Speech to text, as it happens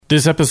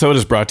This episode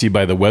is brought to you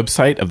by the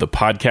website of the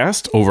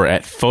podcast over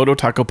at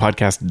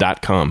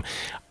phototacopodcast.com.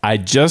 I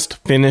just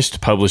finished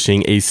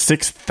publishing a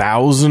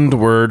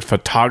 6,000-word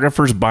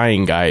photographer's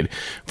buying guide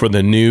for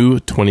the new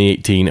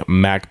 2018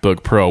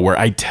 MacBook Pro, where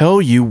I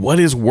tell you what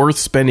is worth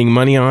spending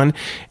money on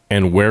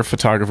and where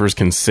photographers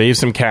can save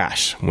some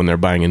cash when they're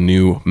buying a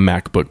new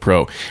MacBook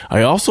Pro.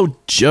 I also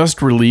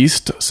just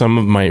released some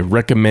of my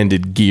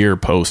recommended gear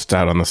posts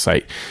out on the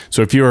site.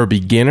 So if you're a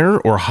beginner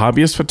or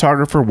hobbyist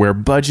photographer where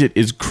budget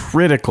is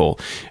critical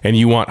and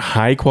you want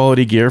high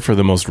quality gear for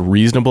the most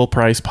reasonable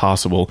price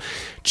possible,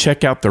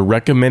 check out the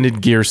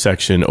recommended gear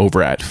section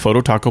over at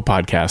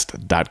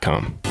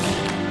phototacopodcast.com.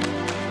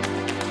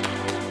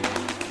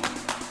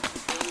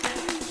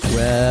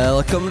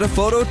 Welcome to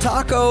Photo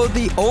Taco,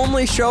 the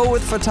only show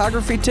with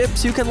photography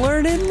tips you can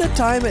learn in the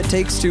time it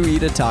takes to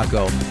eat a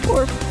taco,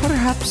 or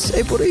perhaps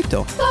a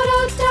burrito.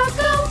 Photo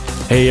Taco!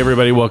 Hey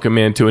everybody, welcome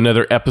in to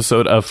another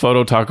episode of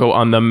Photo Taco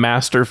on the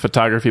Master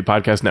Photography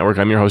Podcast Network.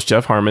 I'm your host,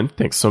 Jeff Harmon.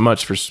 Thanks so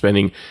much for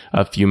spending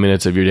a few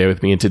minutes of your day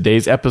with me. In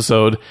today's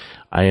episode,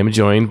 I am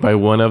joined by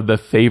one of the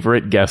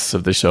favorite guests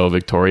of the show,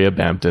 Victoria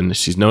Bampton.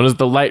 She's known as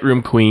the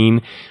Lightroom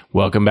Queen.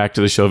 Welcome back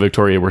to the show,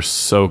 Victoria. We're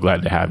so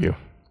glad to have you.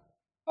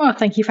 Well,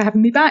 thank you for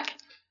having me back.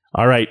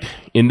 All right.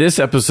 In this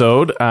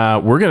episode,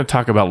 we're going to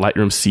talk about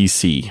Lightroom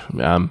CC,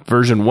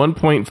 version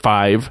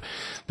 1.5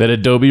 that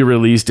Adobe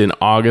released in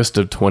August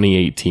of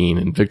 2018.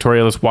 And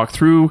Victoria, let's walk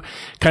through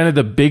kind of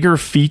the bigger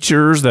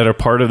features that are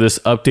part of this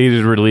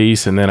updated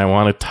release. And then I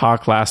want to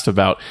talk last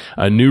about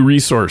a new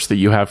resource that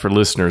you have for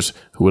listeners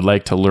who would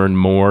like to learn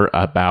more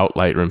about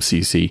Lightroom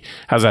CC.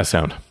 How's that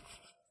sound?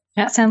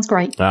 That sounds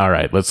great. All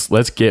right,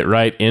 let's get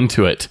right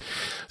into it.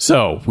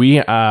 So we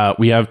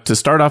have to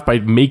start off by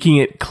making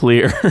it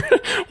clear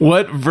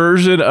what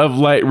version of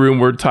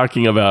Lightroom we're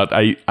talking about.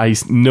 I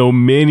know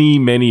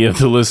many of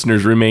the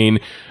listeners remain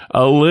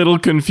a little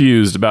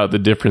confused about the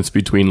difference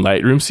between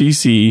Lightroom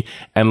CC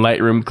and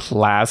Lightroom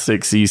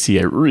Classic CC.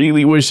 I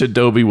really wish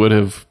Adobe would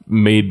have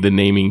made the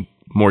naming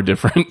more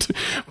different.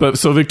 But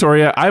so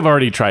Victoria, I've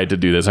already tried to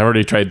do this. I've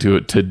already tried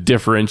to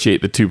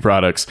differentiate the two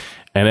products,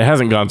 and it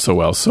hasn't gone so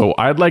well. So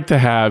I'd like to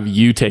have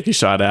you take a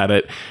shot at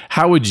it.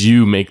 How would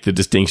you make the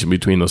distinction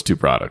between those two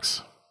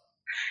products?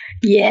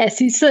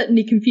 Yes, it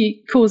certainly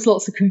caused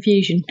lots of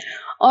confusion.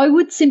 I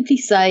would simply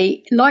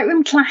say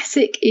Lightroom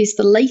Classic is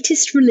the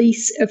latest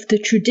release of the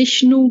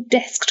traditional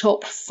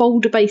desktop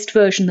folder-based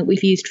version that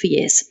we've used for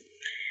years.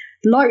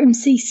 Lightroom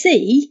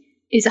CC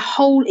is a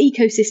whole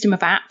ecosystem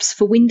of apps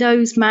for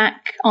Windows,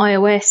 Mac,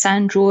 iOS,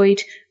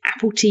 Android,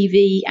 Apple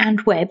TV,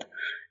 and web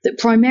that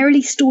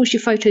primarily stores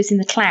your photos in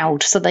the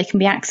cloud so they can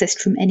be accessed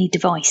from any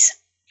device.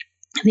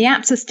 The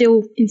apps are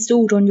still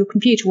installed on your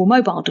computer or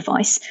mobile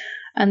device,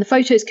 and the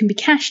photos can be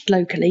cached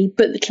locally,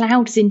 but the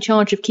cloud is in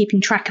charge of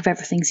keeping track of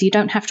everything, so you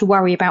don't have to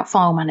worry about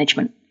file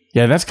management.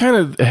 Yeah, that's kind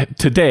of,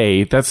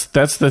 today, that's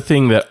the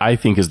thing that I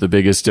think is the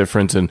biggest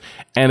difference, and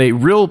a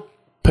real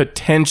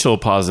potential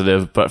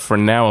positive, but for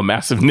now a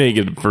massive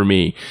negative for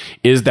me,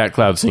 is that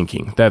cloud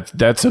syncing.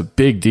 That's a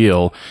big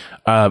deal.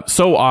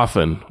 So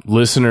often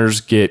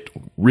listeners get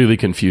really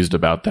confused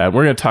about that.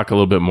 We're going to talk a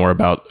little bit more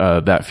about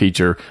that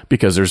feature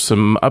because there's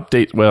some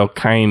update. Well,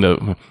 kind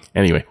of.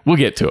 Anyway, we'll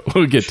get to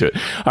it.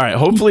 All right.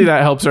 Hopefully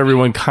that helps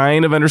everyone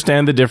kind of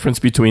understand the difference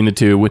between the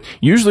two.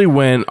 Usually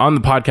when on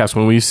the podcast,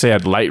 when we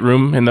said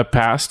Lightroom in the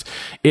past,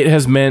 it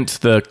has meant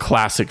the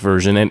classic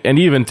version. And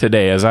even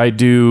today, as I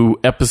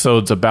do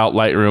episodes about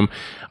Lightroom,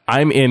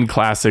 I'm in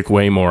Classic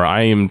way more.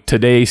 I am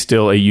today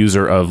still a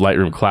user of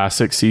Lightroom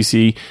Classic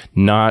CC,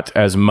 not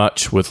as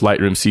much with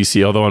Lightroom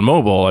CC, although on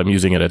mobile, I'm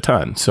using it a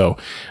ton. So,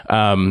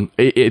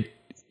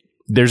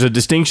 there's a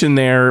distinction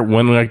there.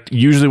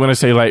 Usually when I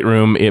say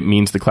Lightroom, it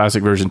means the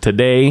classic version.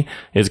 Today,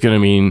 it's going to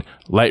mean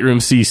Lightroom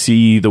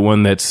CC, the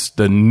one that's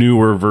the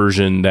newer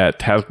version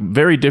that has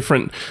very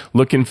different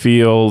look and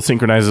feel,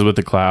 synchronizes with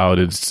the cloud.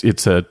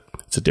 It's a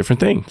different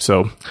thing.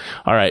 So,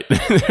 all right,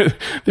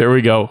 there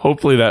we go.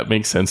 Hopefully that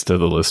makes sense to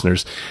the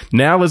listeners.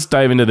 Now let's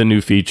dive into the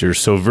new features.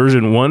 So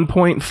version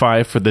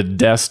 1.5 for the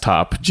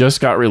desktop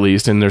just got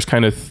released, and there's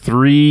kind of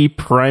three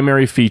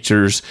primary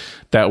features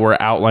that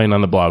were outlined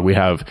on the blog. We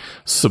have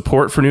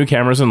support for new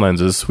cameras and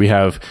lenses. We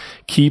have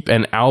keep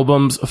an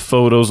album's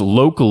photos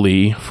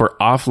locally for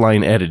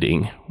offline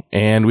editing.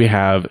 And we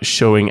have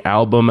showing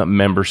album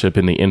membership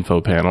in the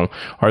info panel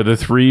are the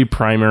three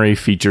primary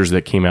features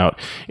that came out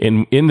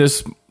in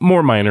this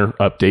more minor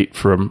update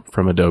from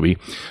Adobe.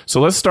 So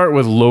let's start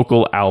with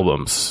local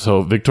albums.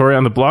 So Victoria,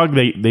 on the blog,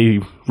 they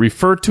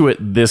refer to it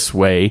this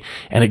way,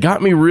 and it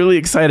got me really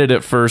excited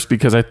at first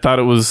because I thought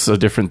it was a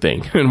different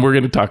thing, and we're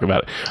going to talk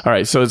about it. All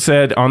right, so it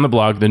said on the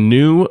blog, the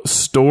new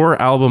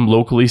store album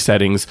locally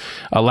settings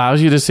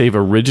allows you to save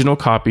original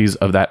copies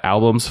of that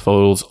album's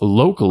photos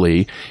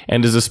locally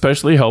and is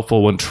especially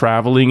helpful when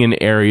traveling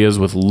in areas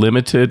with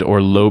limited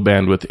or low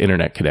bandwidth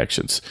internet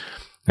connections.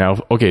 Now,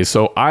 okay,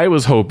 so I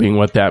was hoping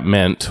what that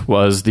meant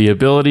was the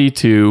ability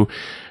to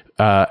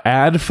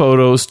add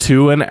photos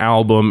to an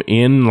album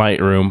in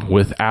Lightroom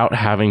without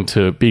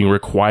being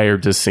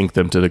required to sync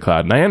them to the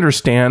cloud. And I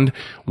understand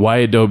why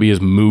Adobe has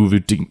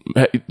moved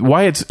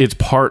why it's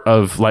part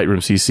of Lightroom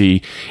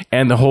CC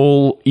and the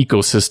whole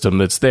ecosystem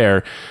that's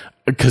there.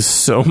 Because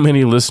so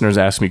many listeners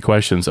ask me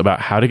questions about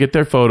how to get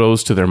their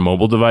photos to their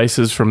mobile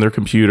devices from their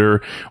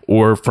computer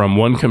or from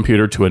one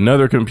computer to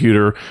another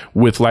computer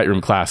with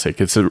Lightroom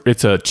Classic.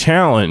 It's a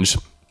challenge,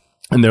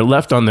 and they're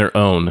left on their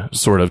own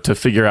sort of to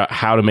figure out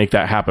how to make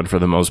that happen for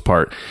the most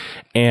part.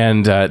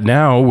 And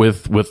now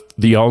with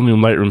the all-new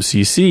Lightroom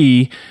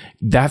CC,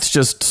 that's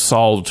just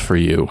solved for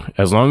you.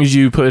 As long as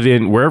you put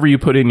in, wherever you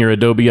put in your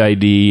Adobe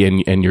ID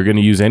and you're going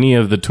to use any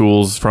of the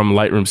tools from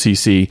Lightroom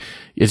CC,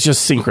 it's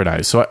just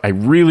synchronized. So I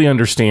really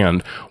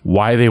understand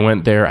why they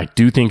went there. I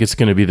do think it's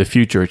going to be the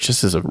future. It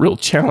just is a real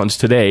challenge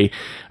today.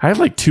 I have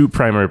like two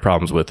primary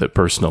problems with it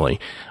personally.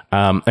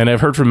 And I've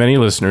heard from many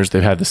listeners,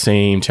 they've had the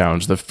same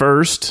challenge. The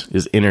first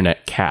is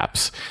internet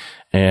caps.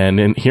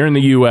 And here in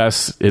the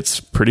US,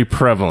 it's pretty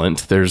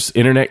prevalent. There's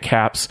internet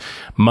caps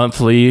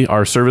monthly.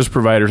 Our service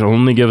providers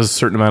only give us a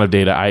certain amount of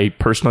data. I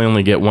personally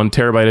only get 1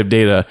 terabyte of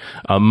data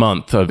a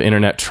month of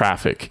internet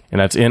traffic,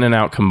 and that's in and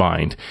out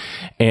combined.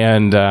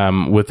 And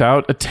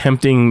without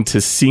attempting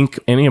to sync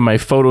any of my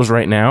photos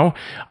right now,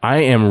 I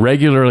am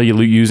regularly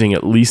using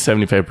at least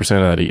 75% of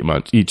that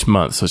each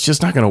month. So it's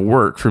just not going to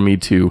work for me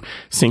to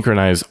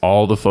synchronize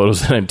all the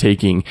photos that I'm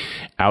taking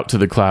out to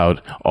the cloud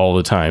all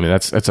the time. And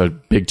that's a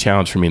big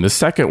challenge for me. And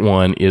the second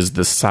one is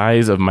the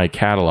size of my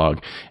catalog,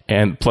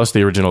 and plus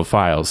the original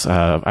files.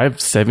 I have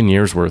 7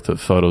 years worth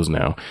of photos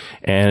now,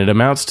 and it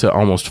amounts to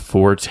almost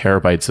 4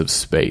 terabytes of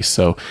space.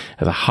 So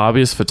as a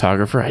hobbyist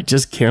photographer, I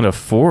just can't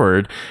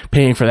afford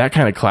paying for that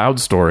kind of cloud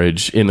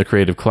storage in the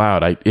Creative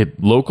Cloud.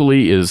 It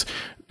locally is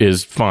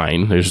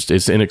fine.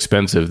 It's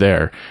inexpensive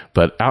there,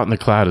 but out in the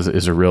cloud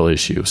is a real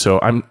issue. So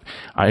I'm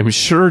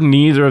sure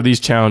neither of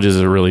these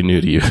challenges are really new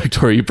to you,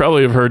 Victoria. You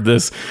probably have heard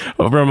this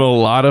from a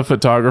lot of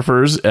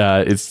photographers.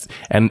 Is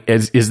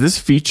this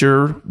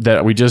feature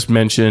that we just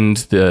mentioned,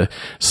 the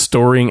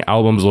storing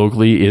albums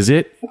locally, is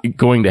it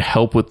going to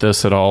help with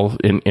this at all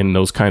in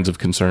those kinds of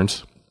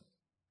concerns?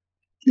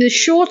 The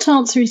short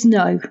answer is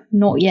no,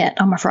 not yet,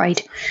 I'm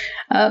afraid.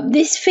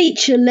 This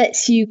feature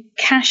lets you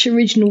cache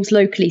originals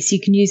locally so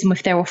you can use them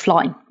if they're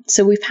offline.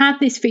 So we've had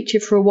this feature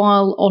for a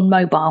while on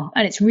mobile,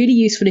 and it's really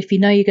useful if you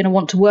know you're going to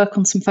want to work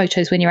on some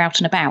photos when you're out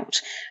and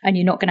about and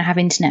you're not going to have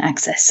internet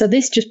access. So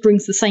this just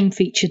brings the same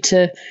feature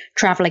to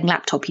traveling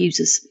laptop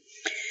users.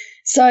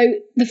 So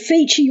the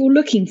feature you're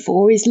looking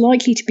for is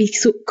likely to be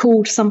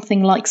called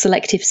something like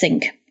selective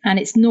sync, and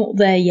it's not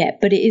there yet,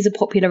 but it is a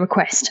popular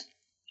request.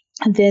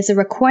 There's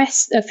a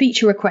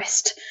feature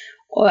request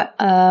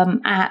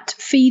at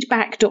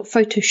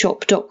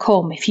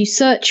feedback.photoshop.com. If you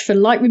search for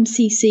Lightroom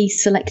CC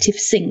Selective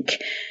Sync,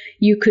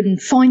 you can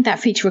find that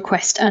feature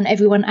request and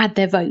everyone add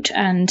their vote.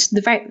 And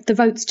the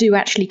votes do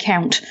actually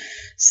count.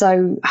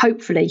 So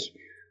hopefully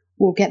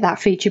we'll get that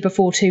feature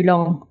before too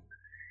long.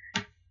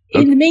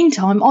 In the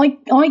meantime,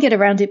 I get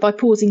around it by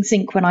pausing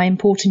sync when I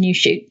import a new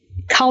shoot,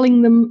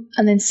 culling them,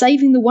 and then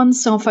saving the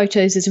 1-star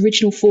photos as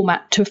original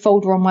format to a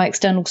folder on my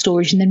external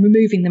storage, and then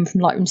removing them from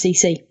Lightroom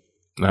CC.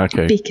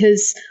 Okay.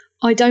 Because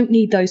I don't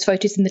need those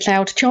photos in the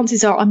cloud.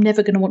 Chances are I'm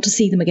never going to want to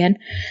see them again.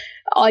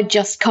 I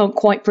just can't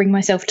quite bring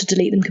myself to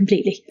delete them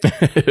completely.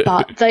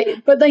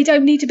 but they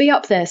don't need to be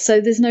up there, so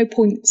there's no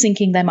point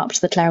syncing them up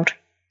to the cloud.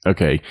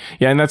 Okay.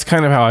 Yeah, and that's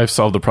kind of how I've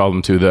solved the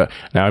problem too.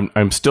 Now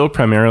I'm still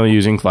primarily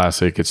using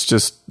Classic.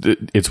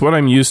 It's what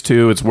I'm used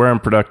to. It's where I'm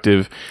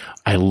productive.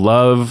 I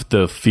love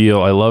the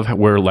feel. I love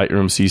where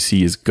Lightroom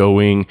CC is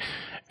going,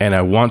 and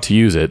I want to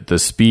use it. The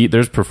speed,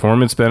 there's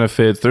performance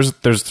benefits.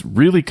 There's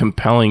really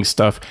compelling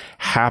stuff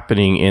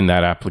happening in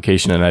that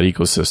application and that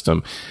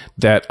ecosystem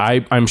that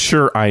I'm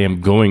sure I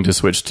am going to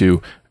switch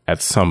to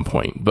at some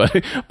point.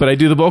 But I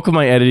do the bulk of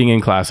my editing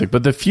in Classic.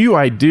 But the few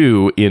I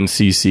do in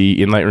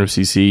Lightroom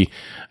CC,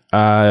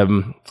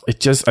 I'm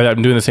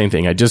doing the same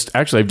thing. I've just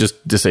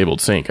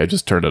disabled sync. I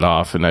just turned it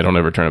off and I don't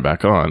ever turn it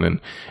back on.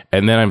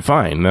 And then I'm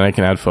fine. Then I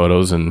can add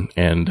photos and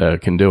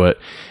can do it.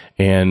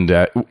 And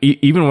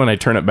even when I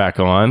turn it back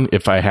on,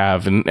 if I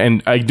have,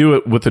 and I do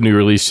it with the new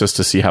release just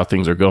to see how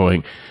things are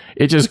going,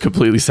 it just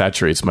completely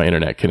saturates my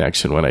internet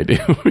connection when I do.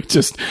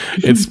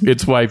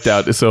 It's wiped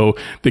out. So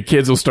the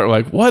kids will start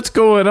like, what's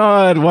going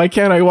on? Why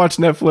can't I watch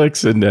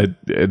Netflix?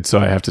 And so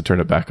I have to turn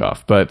it back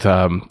off. But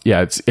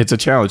yeah, it's a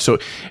challenge. So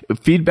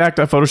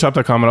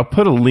feedback.photoshop.com, and I'll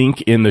put a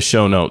link in the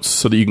show notes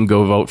so that you can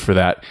go vote for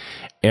that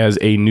as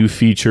a new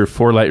feature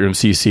for Lightroom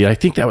CC. I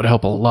think that would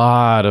help a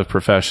lot of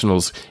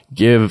professionals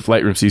give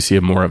Lightroom CC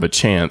more of a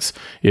chance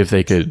if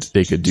they could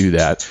do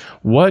that.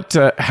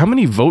 How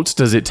many votes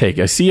does it take?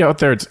 I see out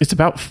there it's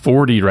about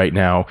 40 right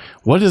now.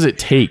 What does it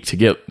take to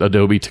get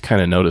Adobe to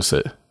kind of notice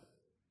it?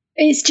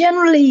 It's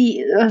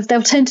generally,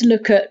 they'll tend to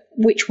look at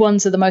which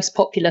ones are the most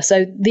popular.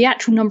 So the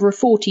actual number of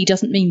 40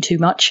 doesn't mean too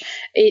much.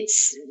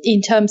 It's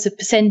in terms of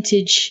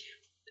percentage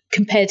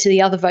compared to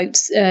the other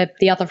votes,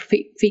 the other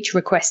feature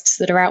requests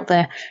that are out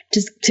there,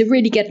 to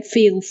really get a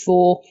feel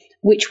for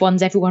which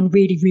ones everyone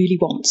really, really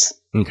wants.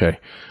 Okay.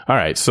 All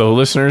right. So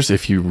listeners,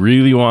 if you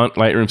really want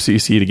Lightroom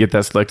CC to get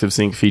that selective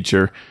sync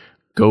feature,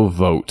 go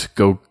vote.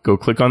 Go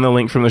click on the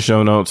link from the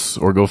show notes,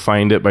 or go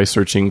find it by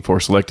searching for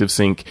selective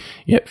sync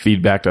at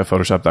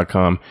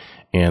feedback.photoshop.com.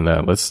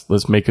 And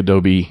let's make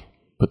Adobe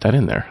put that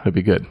in there. That'd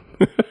be good.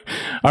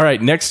 All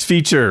right. Next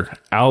feature,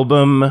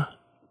 album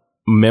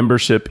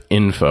membership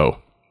info.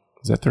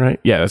 Is that the right?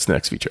 Yeah, that's the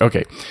next feature.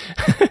 Okay.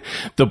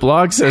 The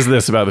blog says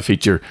this about the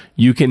feature.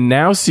 You can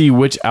now see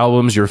which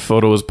albums your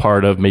photo is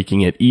part of,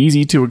 making it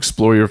easy to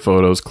explore your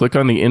photos. Click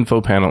on the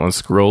info panel and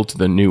scroll to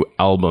the new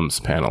albums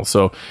panel.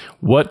 So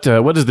what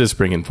does this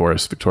bring in for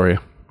us, Victoria?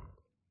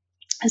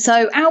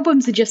 So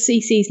albums are just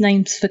CC's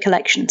names for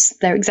collections.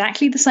 They're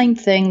exactly the same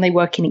thing. They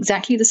work in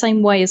exactly the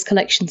same way as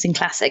collections in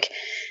Classic.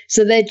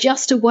 So they're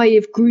just a way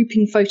of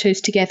grouping photos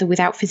together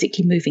without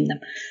physically moving them.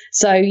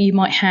 So you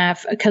might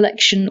have a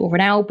collection or an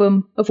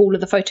album of all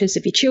of the photos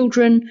of your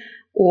children,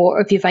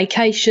 or of your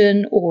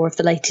vacation, or of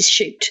the latest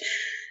shoot.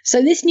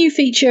 So this new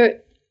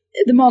feature,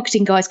 the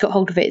marketing guys got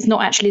hold of it. It's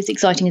not actually as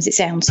exciting as it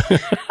sounds.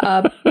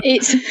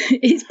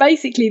 It's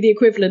basically the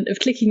equivalent of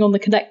clicking on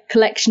the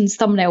collections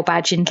thumbnail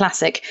badge in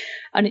Classic,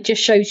 and it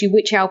just shows you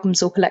which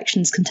albums or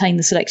collections contain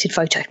the selected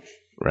photo.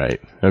 Right.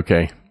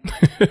 Okay.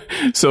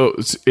 So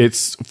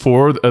it's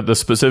for the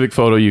specific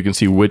photo, you can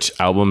see which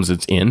albums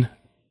it's in?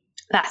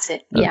 That's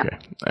it. Yeah. Okay.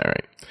 All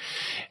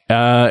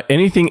right.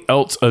 Anything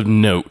else of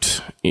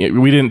note?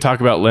 We didn't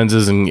talk about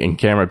lenses and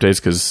camera updates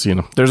because,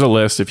 there's a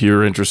list. If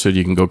you're interested,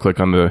 you can go click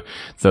on the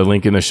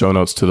link in the show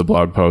notes to the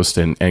blog post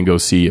and go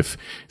see if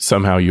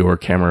somehow your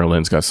camera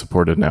lens got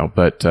supported now.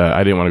 But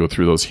I didn't want to go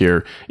through those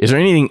here. Is there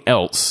anything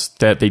else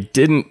that they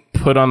didn't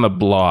put on the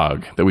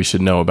blog that we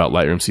should know about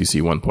Lightroom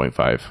CC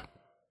 1.5?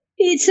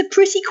 It's a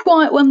pretty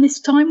quiet one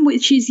this time,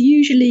 which is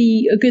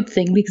usually a good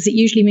thing because it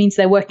usually means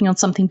they're working on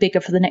something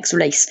bigger for the next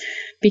release.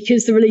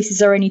 Because the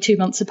releases are only 2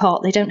 months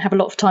apart, they don't have a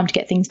lot of time to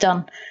get things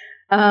done.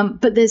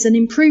 But there's an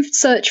improved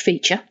search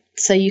feature.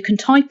 So you can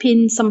type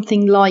in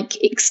something like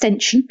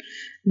extension,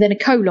 then a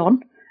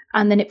colon,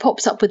 and then it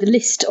pops up with a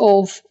list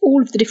of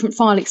all of the different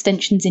file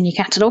extensions in your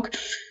catalogue.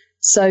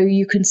 So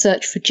you can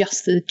search for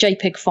just the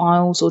JPEG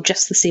files or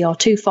just the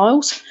CR2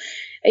 files.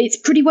 It's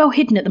pretty well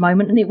hidden at the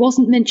moment, and it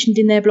wasn't mentioned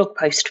in their blog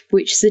post,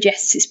 which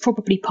suggests it's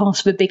probably part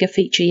of a bigger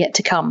feature yet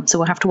to come, so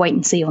we'll have to wait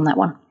and see on that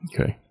one.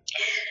 Okay.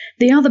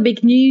 The other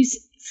big news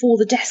for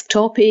the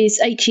desktop is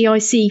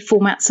HEIC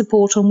format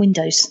support on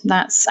Windows.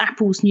 That's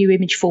Apple's new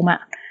image format,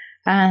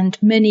 and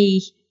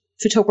many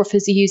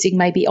photographers are using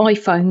maybe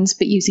iPhones,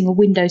 but using a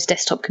Windows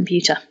desktop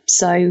computer.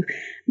 So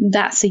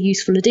that's a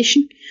useful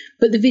addition,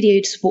 but the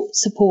video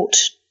support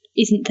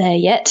isn't there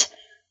yet.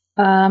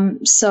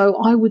 So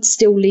I would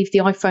still leave the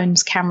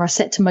iPhone's camera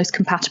set to most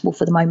compatible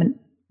for the moment.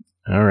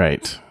 All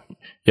right.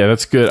 Yeah,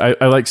 that's good.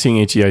 I like seeing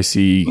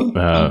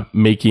HEIC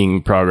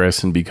making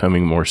progress and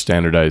becoming more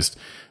standardized.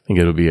 I think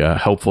it'll be a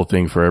helpful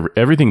thing for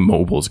everything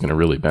mobile is going to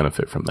really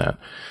benefit from that.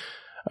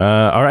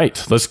 All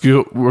right, let's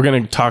go. We're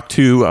going to talk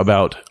too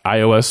about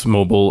iOS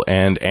mobile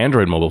and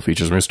Android mobile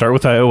features. We're going to start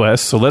with iOS.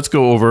 So let's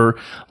go over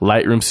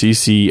Lightroom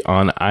CC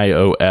on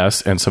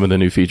iOS and some of the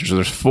new features.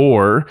 There's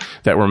 4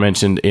 that were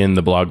mentioned in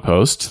the blog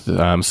post.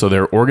 So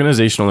they're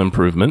organizational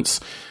improvements,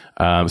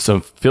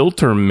 some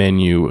filter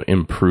menu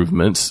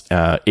improvements,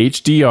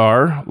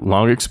 HDR,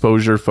 long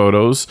exposure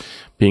photos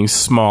being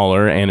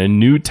smaller, and a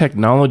new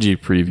technology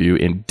preview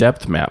in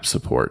depth map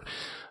support.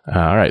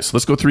 All right, so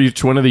let's go through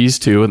each one of these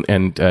two,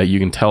 and you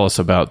can tell us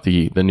about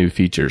the new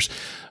features.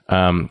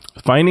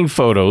 Finding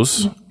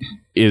photos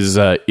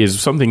is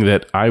something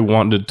that I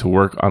wanted to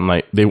work on.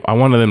 I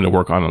wanted them to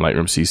work on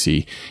Lightroom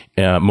CC,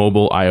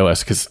 mobile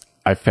iOS, because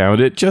I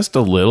found it just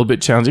a little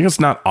bit challenging. It's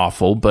not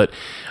awful, but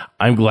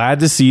I'm glad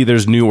to see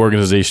there's new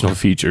organizational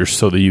features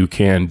so that you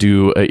can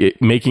do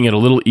making it a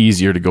little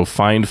easier to go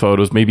find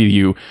photos. Maybe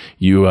you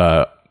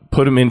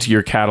put them into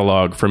your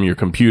catalog from your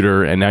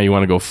computer, and now you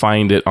want to go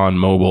find it on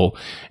mobile.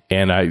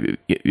 And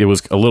it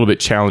was a little bit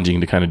challenging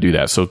to kind of do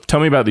that. So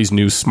tell me about these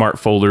new smart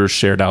folders,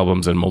 shared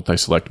albums, and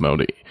multi-select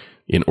mode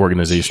in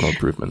organizational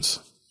improvements.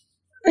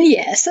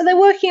 Yeah, so they're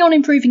working on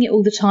improving it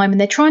all the time,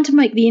 and they're trying to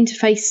make the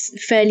interface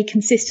fairly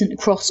consistent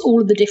across all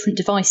of the different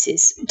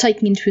devices,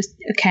 taking into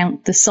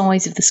account the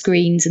size of the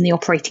screens and the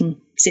operating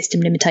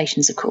system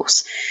limitations, of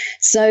course.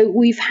 So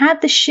we've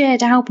had the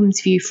shared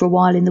albums view for a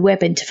while in the web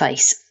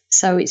interface.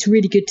 So it's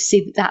really good to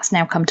see that that's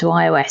now come to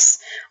iOS,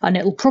 and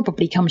it'll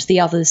probably come to the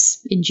others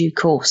in due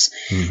course.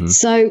 Mm-hmm.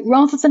 So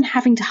rather than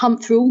having to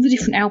hunt through all the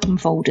different album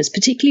folders,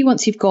 particularly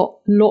once you've got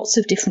lots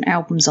of different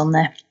albums on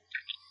there,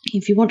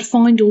 if you want to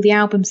find all the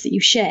albums that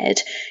you've shared,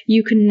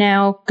 you can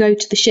now go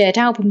to the shared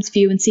albums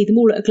view and see them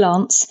all at a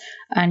glance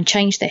and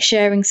change their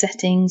sharing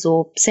settings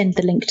or send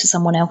the link to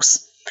someone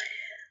else.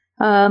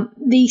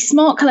 The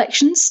smart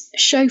collections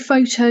show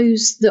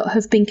photos that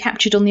have been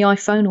captured on the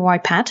iPhone or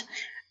iPad,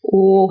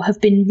 or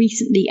have been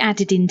recently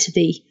added into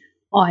the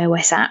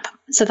iOS app.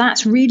 So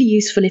that's really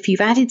useful if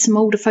you've added some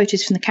older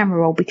photos from the camera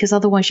roll, because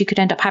otherwise you could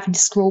end up having to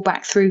scroll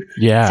back through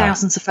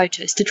thousands of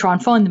photos to try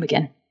and find them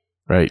again.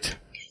 Right.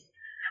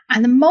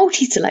 And the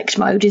multi-select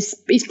mode is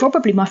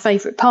probably my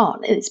favourite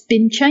part. It's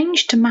been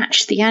changed to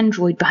match the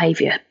Android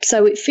behaviour.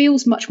 So it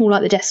feels much more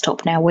like the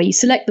desktop now, where you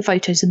select the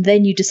photos and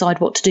then you decide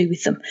what to do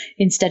with them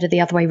instead of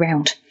the other way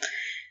round.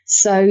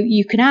 So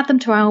you can add them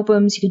to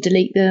albums, you can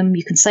delete them,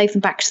 you can save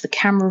them back to the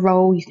camera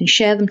roll, you can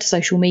share them to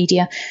social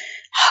media.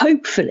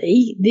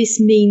 Hopefully, this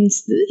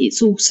means that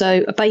it's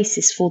also a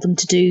basis for them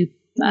to do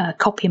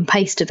copy and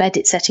paste of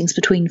edit settings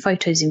between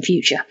photos in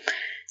future.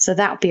 So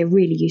that would be a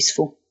really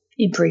useful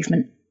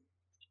improvement.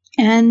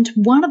 And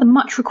one of the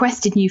much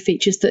requested new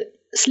features that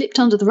slipped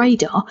under the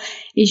radar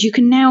is you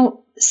can now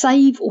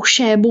save or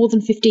share more than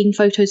 15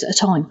 photos at a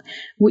time,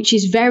 which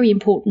is very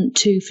important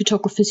to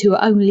photographers who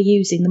are only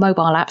using the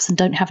mobile apps and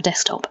don't have a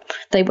desktop.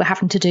 They were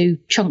having to do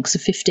chunks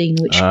of 15,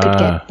 which could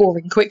get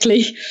boring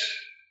quickly.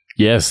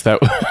 Yes, that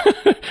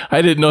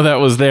I didn't know that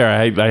was there.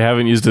 I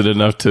haven't used it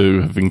enough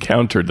to have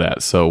encountered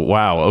that. So,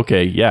 wow.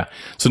 Okay, yeah.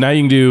 So now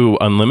you can do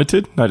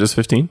unlimited, not just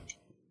 15?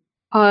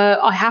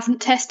 I haven't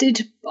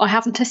tested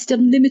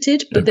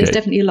unlimited, but there's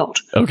definitely a lot.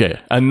 Okay,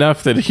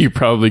 enough that you're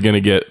probably going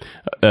to get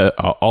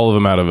all of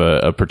them out of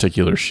a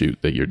particular shoot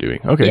that you're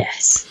doing. Okay.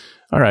 Yes.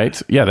 All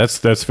right. Yeah,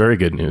 that's very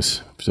good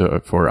news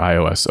for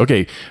iOS.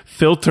 Okay,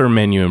 filter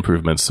menu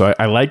improvements. So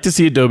I like to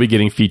see Adobe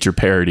getting feature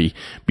parity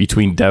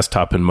between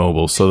desktop and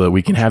mobile so that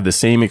we can have the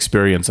same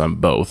experience on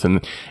both.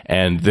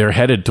 And they're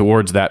headed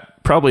towards that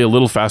probably a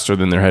little faster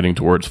than they're heading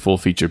towards full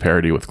feature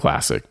parity with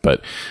Classic.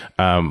 But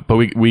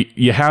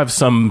you have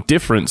some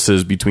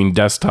differences between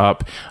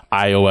desktop,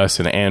 iOS,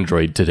 and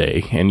Android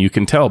today. And you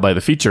can tell by the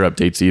feature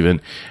updates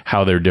even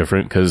how they're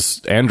different,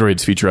 because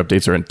Android's feature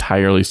updates are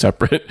entirely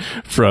separate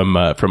from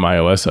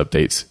iOS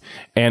updates.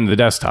 And the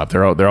desktop,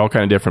 they're all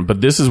kind of different.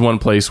 But this is one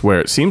place where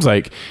it seems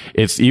like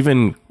it's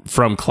even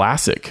from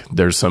Classic,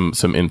 there's some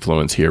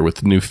influence here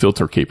with new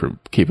filter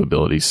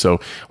capabilities. So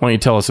why don't you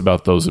tell us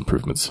about those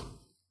improvements?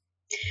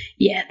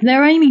 Yeah,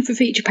 they're aiming for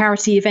feature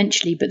parity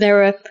eventually, but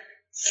there are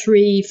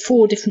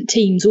 3-4 different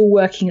teams all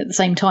working at the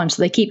same time,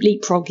 so they keep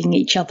leapfrogging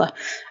each other.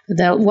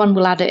 One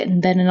will add it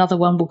and then another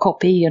one will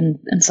copy and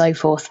so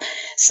forth.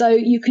 So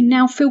you can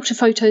now filter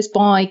photos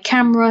by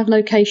camera,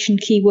 location,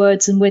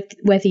 keywords, and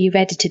whether you've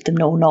edited them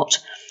or not,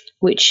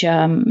 which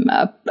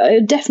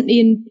definitely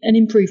an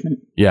improvement.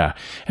 Yeah,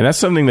 and that's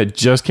something that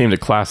just came to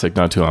Classic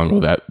not too long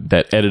ago,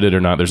 that edited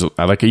or not. There's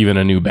like even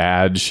a new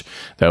badge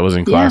that was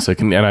in Classic,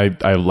 and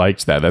I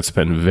liked that. That's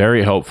been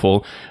very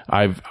helpful.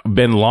 I've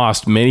been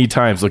lost many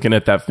times looking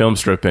at that film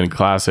strip in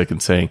Classic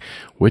and saying,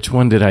 which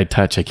one did I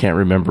touch? I can't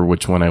remember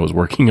which one I was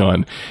working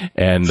on.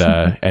 And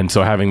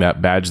so having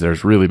that badge there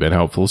has really been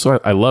helpful.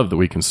 So I love that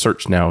we can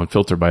search now and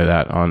filter by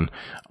that on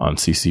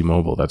CC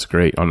Mobile. That's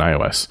great on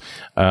iOS.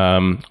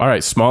 All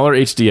right, smaller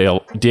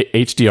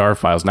HDR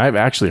files. And I've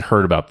actually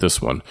heard about this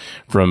one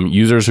from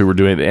users who were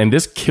doing it, and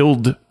this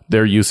killed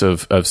their use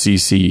of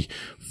CC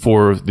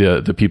for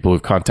the people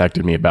who've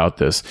contacted me about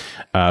this,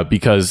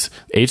 because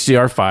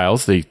HDR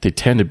files, they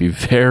tend to be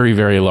very,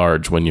 very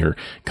large when you're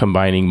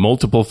combining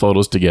multiple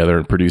photos together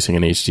and producing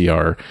an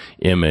HDR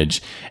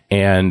image.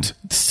 And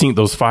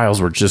those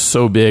files were just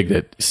so big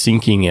that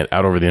syncing it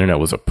out over the internet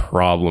was a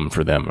problem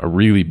for them, a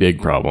really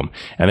big problem.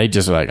 And they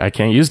just are like, I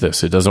can't use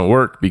this. It doesn't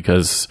work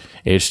because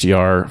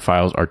HDR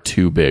files are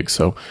too big.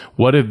 So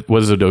what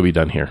has Adobe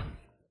done here?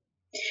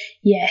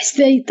 Yes,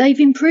 they've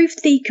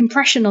improved the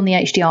compression on the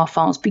HDR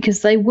files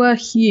because they were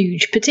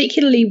huge.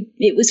 Particularly,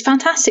 it was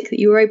fantastic that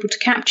you were able to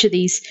capture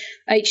these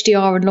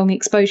HDR and long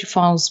exposure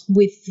files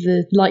with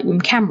the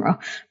Lightroom camera,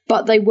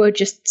 but they were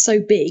just so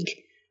big.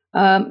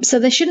 So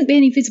there shouldn't be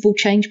any visible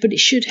change, but it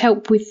should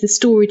help with the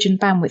storage and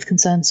bandwidth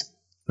concerns.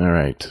 All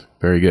right.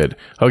 Very good.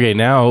 Okay,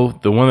 now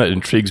the one that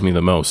intrigues me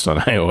the most on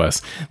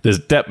iOS, this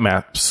depth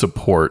map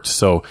support.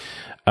 So,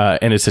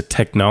 and it's a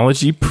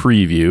technology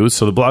preview.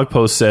 So the blog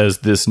post says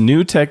this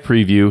new tech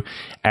preview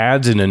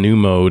adds in a new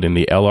mode in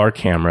the LR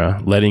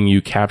camera, letting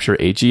you capture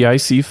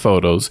HEIC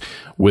photos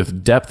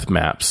with depth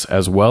maps,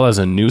 as well as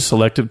a new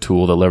selective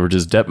tool that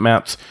leverages depth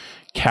maps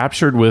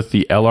captured with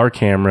the LR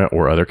camera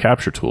or other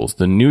capture tools.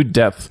 The new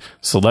depth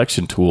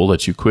selection tool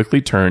lets you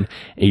quickly turn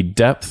a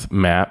depth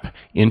map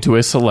into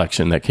a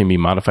selection that can be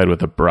modified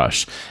with a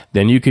brush.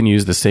 Then you can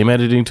use the same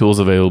editing tools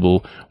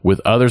available with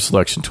other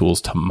selection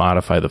tools to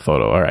modify the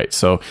photo. All right,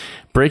 so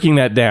breaking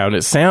that down,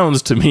 it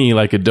sounds to me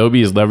like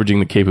Adobe is leveraging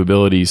the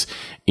capabilities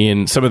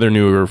in some of their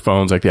newer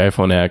phones like the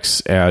iPhone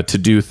X to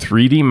do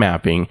 3D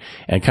mapping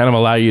and kind of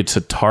allow you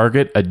to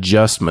target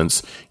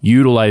adjustments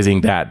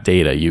utilizing that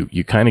data.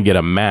 You kind of get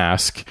a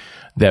mask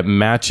that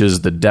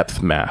matches the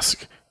depth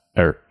mask,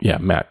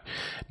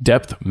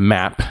 depth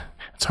map.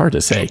 It's hard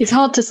to say. It's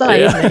hard to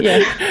say, isn't it?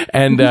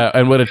 Yeah.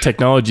 And what a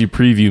technology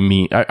preview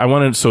mean? I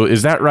wanted. So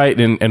is that right?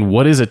 And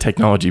what is a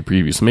technology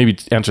preview? So maybe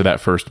answer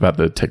that first about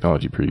the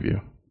technology preview.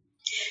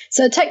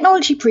 So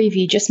technology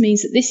preview just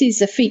means that this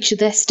is a feature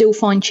they're still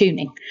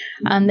fine-tuning,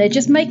 and they're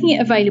just making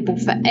it available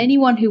for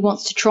anyone who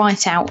wants to try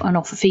it out and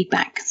offer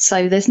feedback.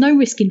 So there's no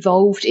risk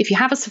involved. If you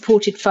have a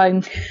supported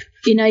phone,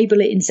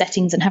 enable it in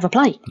settings and have a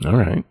play. All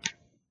right.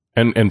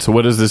 And so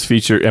what is this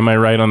feature? Am I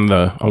right on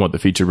what the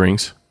feature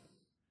brings?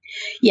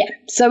 Yeah,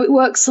 so it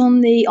works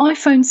on the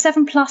iPhone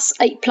 7 Plus,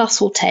 8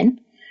 Plus, or 10.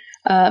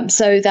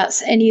 So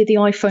that's any of the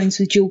iPhones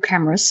with dual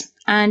cameras.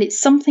 And it's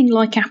something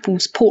like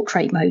Apple's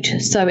portrait mode.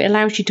 So it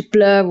allows you to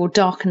blur or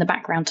darken the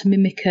background to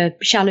mimic a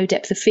shallow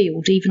depth of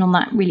field, even on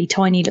that really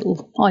tiny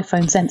little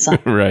iPhone sensor.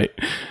 Right.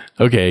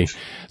 Okay.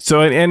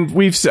 So, and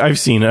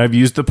I've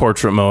used the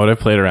portrait mode.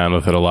 I've played around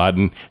with it a lot,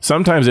 and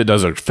sometimes it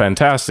does a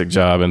fantastic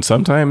job, and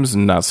sometimes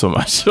not so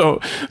much. So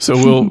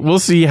we'll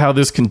see how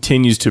this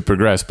continues to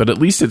progress. But at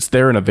least it's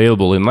there and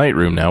available in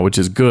Lightroom now, which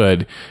is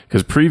good,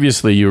 because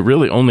previously you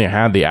really only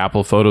had the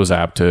Apple Photos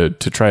app to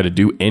try to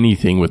do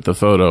anything with the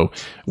photo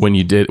when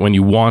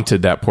you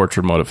wanted that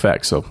portrait mode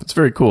effect. So it's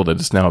very cool that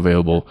it's now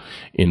available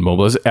in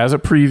mobile as a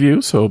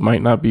preview. So it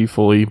might not be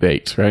fully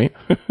baked, right?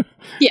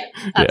 Yeah,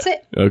 that's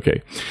it.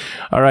 Okay.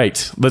 All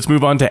right. Let's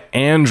move on to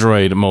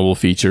Android mobile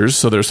features.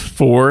 So there's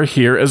 4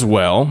 here as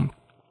well.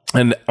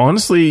 And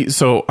honestly,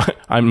 so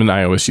I'm an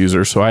iOS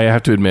user, so I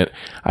have to admit,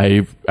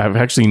 I've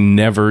actually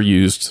never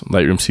used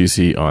Lightroom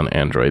CC on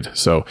Android.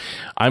 So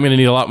I'm going to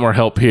need a lot more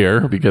help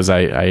here because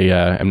I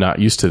am not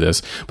used to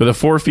this. But the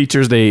 4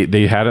 features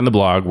they had in the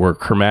blog were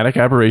chromatic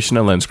aberration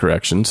and lens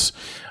corrections.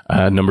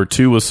 Number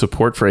 2 was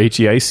support for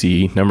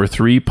HEIC. Number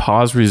 3,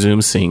 pause, resume,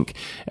 sync.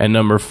 And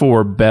number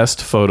 4,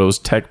 best photos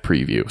tech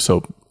preview.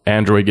 So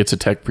Android gets a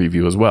tech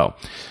preview as well.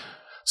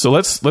 So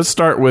let's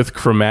start with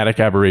chromatic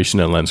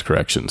aberration and lens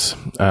corrections.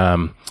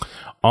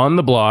 On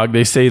the blog,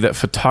 they say that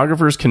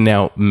photographers can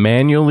now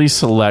manually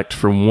select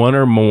from one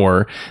or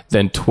more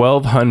than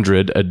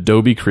 1,200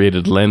 Adobe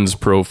created lens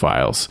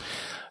profiles.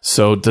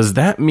 So does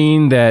that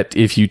mean that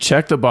if you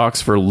check the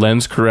box for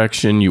lens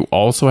correction, you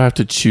also have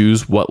to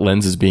choose what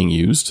lens is being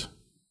used?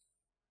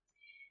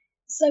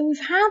 So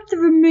we've had the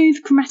remove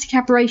chromatic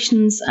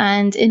aberrations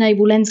and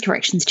enable lens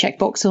corrections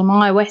checkbox on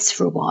iOS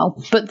for a while,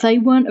 but they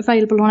weren't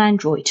available on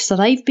Android, so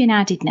they've been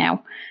added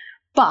now.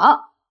 But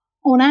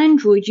on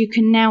Android, you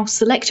can now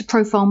select a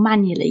profile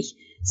manually.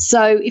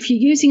 So if you're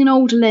using an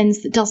older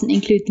lens that doesn't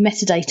include the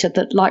metadata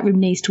that Lightroom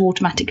needs to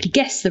automatically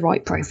guess the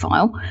right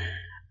profile,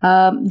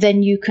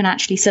 then you can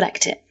actually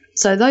select it.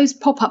 So those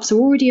pop-ups are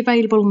already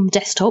available on the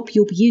desktop.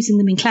 You'll be using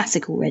them in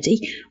Classic already,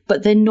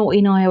 but they're not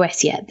in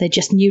iOS yet. They're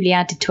just newly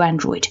added to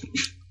Android.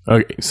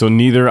 Okay, so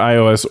neither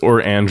iOS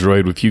or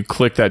Android, if you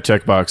click that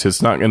checkbox,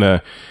 it's not going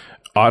to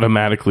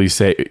automatically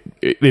say,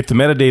 if the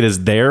metadata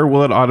is there,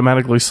 will it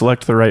automatically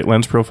select the right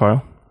lens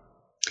profile?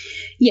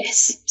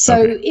 Yes.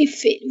 So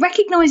if it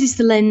recognizes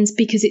the lens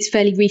because it's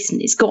fairly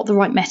recent, it's got the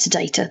right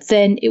metadata,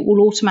 then it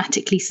will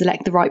automatically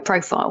select the right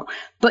profile.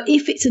 But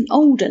if it's an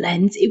older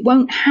lens, it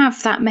won't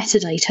have that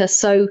metadata.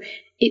 So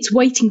it's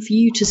waiting for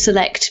you to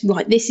select,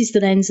 right, this is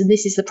the lens and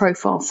this is the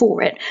profile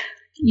for it.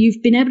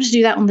 You've been able to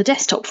do that on the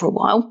desktop for a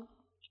while.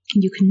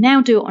 You can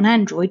now do it on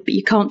Android, but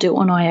you can't do it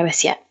on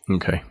iOS yet.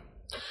 Okay.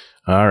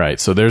 All right.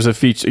 So there's a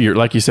feature,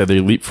 like you said, they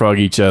leapfrog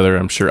each other.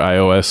 I'm sure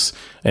iOS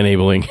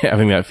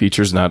having that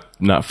feature is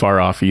not far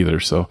off either.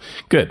 So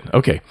good.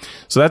 Okay.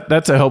 So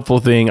that's a helpful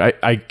thing.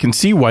 I can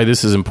see why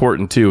this is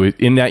important too.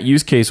 In that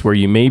use case where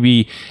you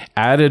maybe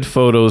added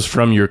photos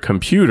from your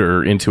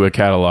computer into a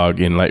catalog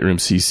in Lightroom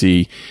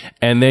CC,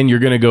 and then you're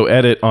going to go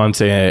edit on,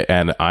 say,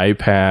 an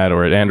iPad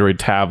or an Android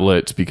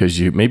tablet because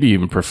you maybe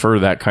even prefer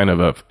that kind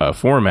of a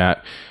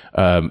format.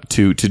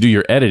 To do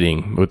your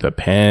editing with a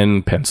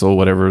pen, pencil,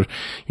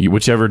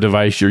 whichever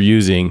device you're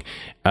using.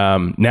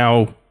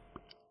 Now,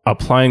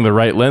 applying the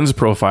right lens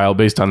profile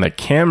based on the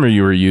camera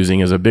you were using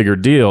is a bigger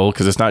deal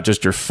because it's not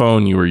just your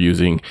phone you were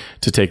using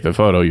to take the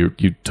photo. You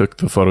took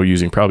the photo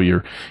using probably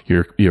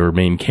your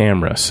main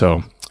camera.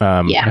 So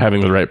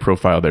having the right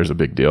profile there is a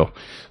big deal.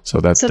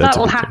 So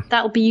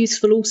that'll be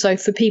useful also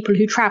for people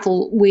who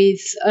travel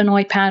with an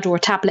iPad or a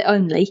tablet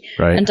only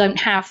and don't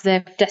have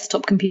their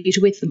desktop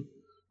computer with them.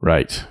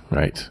 Right.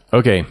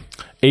 Okay.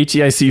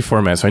 HEIC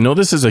format. So I know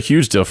this is a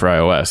huge deal for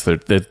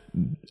iOS.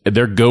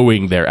 They're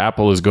going there.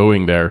 Apple is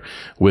going there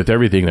with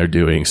everything they're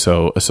doing.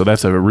 So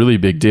that's a really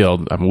big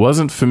deal. I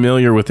wasn't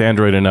familiar with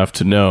Android enough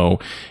to know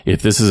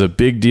if this is a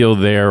big deal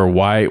there or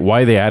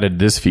why they added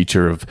this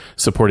feature of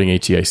supporting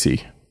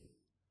HEIC.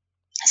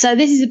 So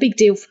this is a big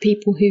deal for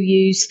people who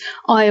use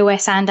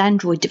iOS and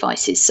Android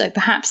devices. So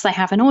perhaps they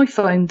have an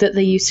iPhone that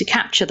they use to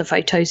capture the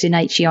photos in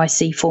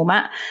HEIC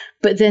format,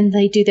 but then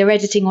they do their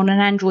editing on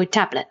an Android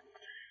tablet.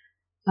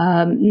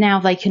 Now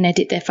they can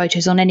edit their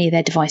photos on any of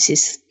their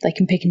devices. They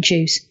can pick and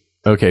choose.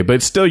 Okay,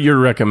 but still your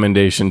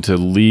recommendation to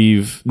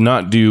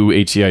not do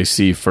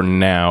HEIC for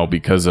now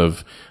because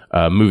of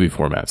movie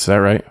formats. Is that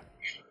right?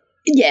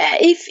 Yeah,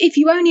 if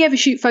you only ever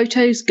shoot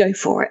photos, go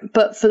for it.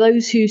 But for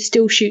those who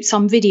still shoot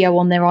some video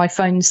on their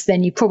iPhones,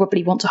 then you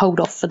probably want to hold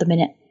off for the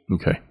minute.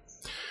 Okay.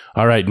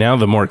 All right, now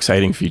the more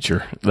exciting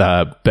feature,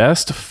 the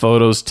Best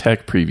Photos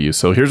Tech Preview.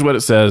 So here's what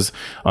it says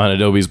on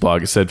Adobe's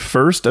blog. It said,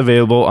 first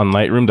available on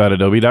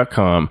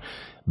lightroom.adobe.com.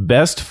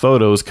 Best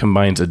Photos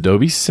combines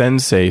Adobe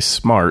Sensei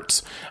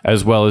Smarts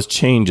as well as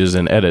changes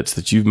and edits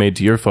that you've made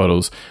to your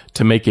photos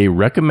to make a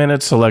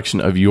recommended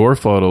selection of your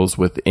photos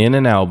within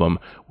an album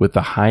with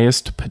the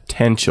highest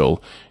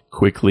potential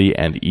quickly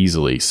and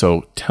easily.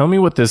 So tell me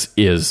what this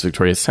is,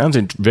 Victoria. It sounds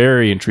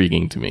very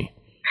intriguing to me.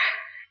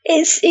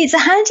 It's a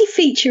handy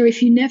feature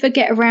if you never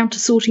get around to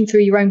sorting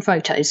through your own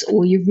photos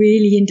or you're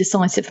really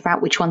indecisive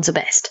about which ones are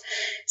best.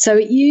 So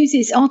it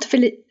uses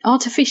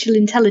artificial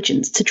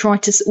intelligence to try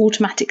to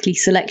automatically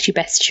select your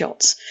best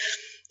shots.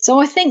 So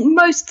I think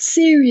most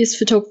serious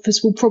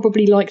photographers will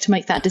probably like to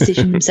make that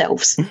decision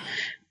themselves.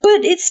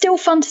 But it's still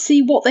fun to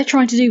see what they're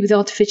trying to do with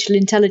artificial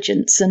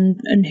intelligence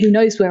and who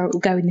knows where it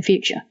will go in the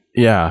future.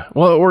 Yeah.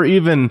 Well, or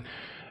even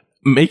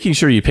making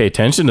sure you pay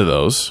attention to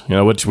those,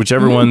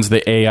 whichever ones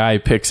the AI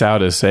picks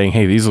out as saying,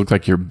 hey, these look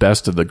like your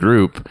best of the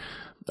group.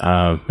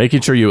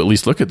 Making sure you at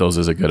least look at those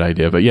is a good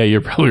idea. But yeah,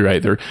 you're probably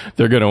right. They're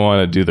going to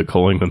want to do the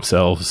culling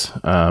themselves.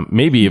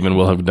 Maybe even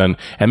will have done,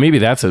 and maybe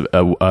that's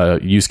a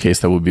use case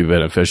that would be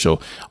beneficial.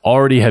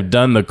 Already have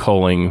done the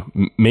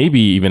culling,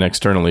 maybe even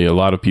externally. A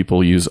lot of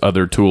people use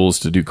other tools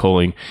to do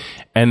culling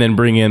and then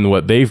bring in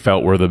what they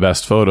felt were the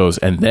best photos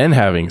and then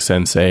having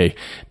Sensei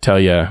tell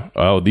you,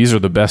 oh, these are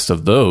the best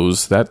of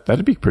those.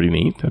 That'd be pretty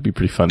neat. That'd be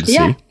pretty fun to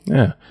see.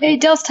 Yeah.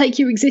 It does take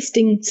your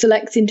existing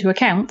selects into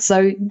account,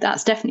 so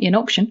that's definitely an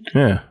option.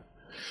 Yeah.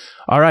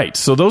 All right.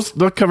 So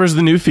that covers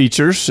the new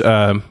features.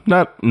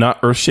 Not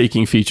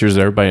earth-shaking features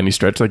there by any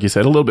stretch. Like you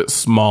said, a little bit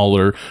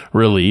smaller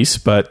release,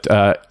 but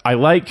I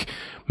like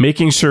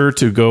making sure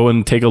to go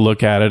and take a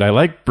look at it. I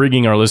like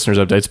bringing our listeners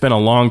up. It's been a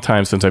long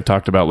time since I've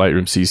talked about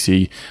Lightroom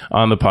CC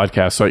on the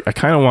podcast. So I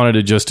kind of wanted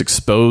to just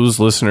expose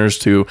listeners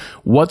to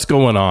what's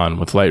going on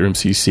with Lightroom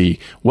CC,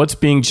 what's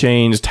being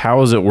changed,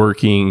 how is it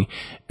working,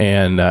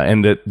 and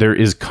that there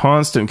is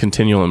constant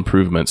continual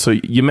improvement. So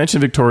you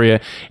mentioned,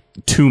 Victoria,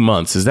 2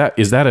 months. Is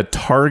that a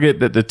target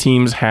that the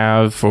teams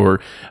have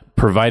for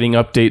providing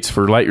updates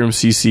for Lightroom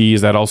CC?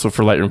 Is that also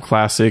for Lightroom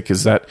Classic?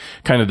 Is that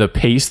kind of the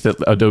pace that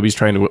Adobe's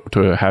trying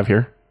to have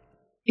here?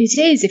 It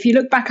is. If you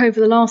look back over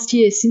the last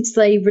year, since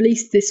they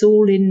released this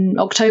all in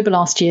October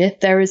last year,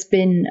 there has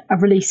been a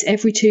release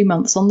every 2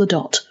 months on the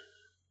dot.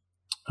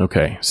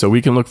 Okay, so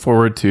we can look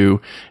forward to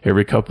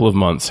every couple of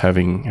months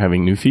having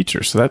new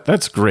features. So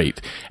that's great.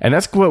 And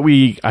that's what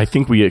I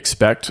think we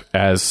expect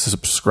as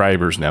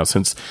subscribers now.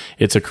 Since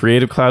it's a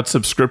Creative Cloud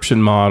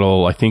subscription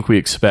model, I think we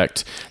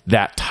expect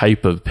that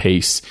type of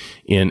pace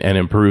in an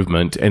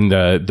improvement. And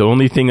the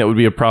only thing that would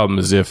be a problem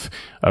is if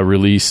a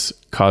release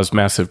caused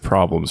massive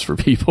problems for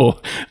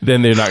people,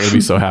 then they're not going to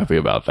be so happy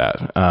about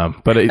that.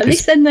 But at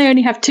least then they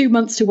only have 2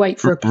 months to wait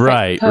for a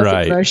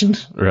perfect version.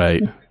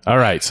 Right. All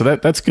right. So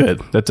that's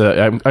good.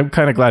 I'm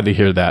kind of glad to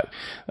hear that.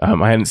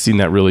 I hadn't seen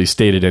that really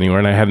stated anywhere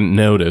and I hadn't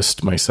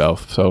noticed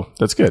myself. So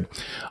that's good.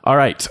 All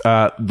right.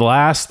 The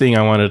last thing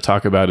I wanted to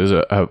talk about is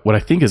what I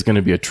think is going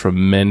to be a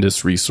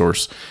tremendous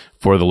resource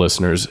for the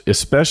listeners,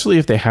 especially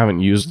if they haven't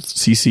used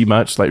CC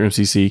much, Lightroom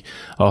CC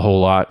a whole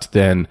lot,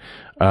 then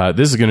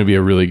this is going to be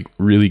a really,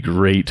 really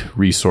great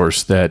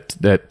resource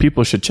that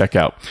people should check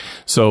out.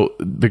 So,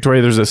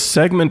 Victoria, there's a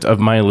segment of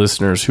my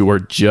listeners who are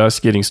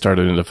just getting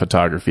started into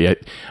photography.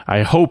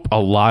 I hope a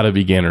lot of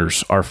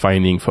beginners are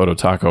finding Photo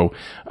Taco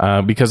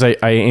because I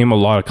aim a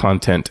lot of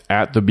content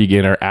at the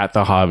beginner, at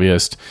the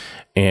hobbyist,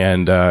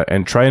 and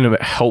trying to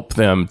help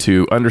them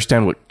to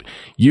understand what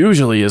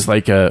usually is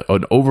like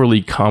an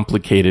overly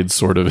complicated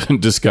sort of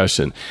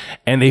discussion.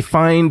 And they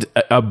find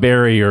a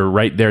barrier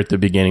right there at the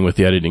beginning with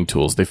the editing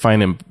tools. They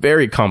find them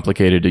very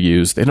complicated to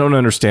use. They don't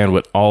understand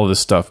what all of this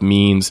stuff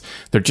means.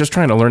 They're just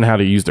trying to learn how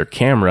to use their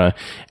camera.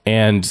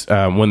 And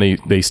when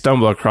they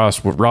stumble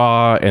across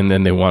RAW and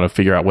then they want to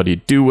figure out what do you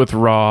do with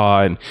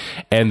RAW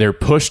and they're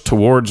pushed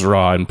towards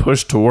RAW and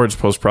pushed towards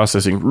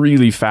post-processing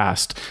really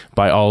fast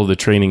by all of the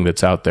training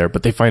that's out there.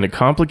 But they find it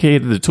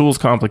complicated, the tool's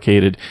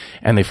complicated,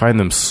 and they find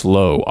them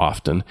slow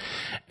often.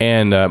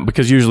 And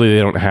because usually they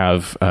don't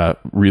have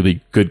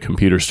really good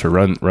computers to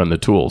run the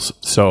tools.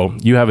 So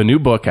you have a new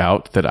book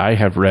out that I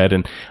have read,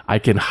 and I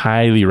can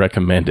highly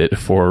recommend it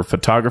for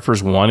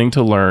photographers wanting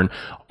to learn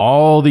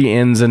all the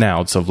ins and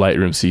outs of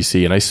Lightroom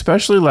CC. And I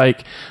especially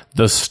like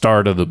the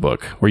start of the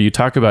book where you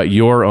talk about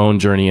your own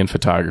journey in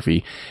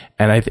photography.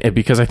 And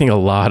because I think a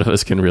lot of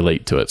us can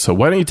relate to it. So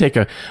why don't you take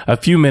a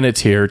few minutes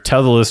here,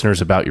 tell the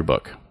listeners about your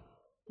book.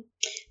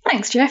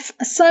 Thanks, Jeff.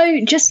 So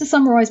just to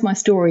summarise my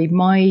story,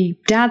 my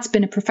dad's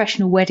been a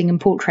professional wedding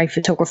and portrait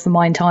photographer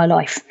my entire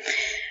life.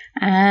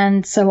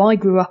 And so I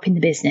grew up in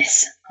the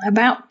business.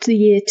 About the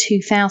year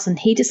 2000,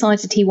 he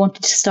decided he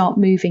wanted to start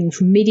moving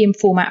from medium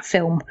format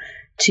film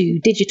to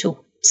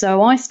digital.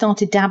 So I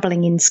started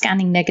dabbling in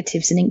scanning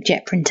negatives and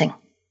inkjet printing.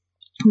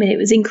 I mean, it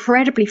was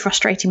incredibly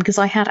frustrating because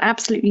I had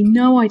absolutely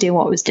no idea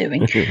what I was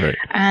doing. Right.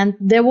 And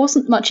there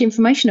wasn't much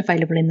information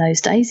available in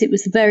those days. It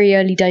was the very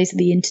early days of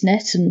the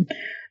internet, and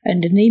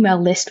an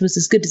email list was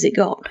as good as it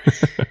got.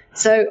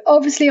 So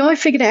obviously I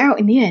figured it out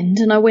in the end,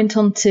 and I went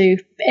on to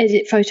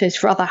edit photos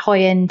for other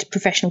high-end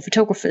professional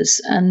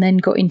photographers and then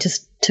got into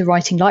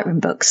writing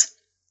Lightroom books.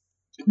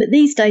 But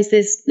these days,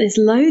 there's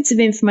loads of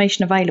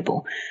information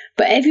available.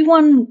 But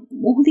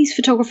all these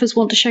photographers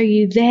want to show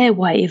you their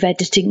way of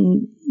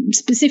editing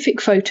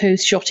specific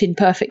photos shot in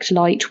perfect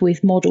light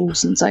with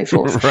models and so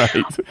forth.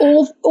 Right.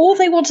 Or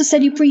they want to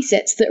sell you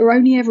presets that are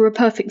only ever a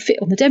perfect fit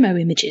on the demo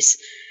images.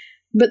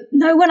 But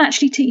no one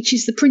actually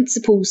teaches the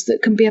principles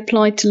that can be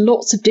applied to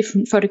lots of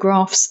different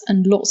photographs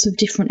and lots of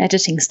different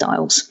editing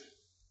styles.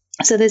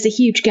 So there's a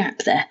huge gap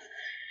there.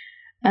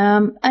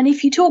 And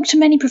if you talk to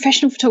many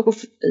professional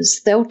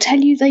photographers, they'll tell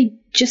you they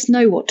just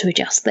know what to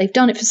adjust. They've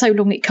done it for so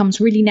long it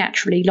comes really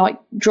naturally, like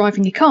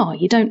driving a car.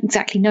 You don't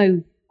exactly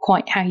know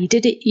quite how you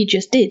did it, you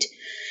just did.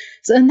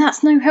 And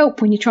that's no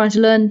help when you're trying to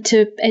learn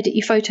to edit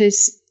your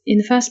photos in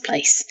the first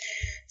place.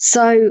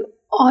 So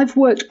I've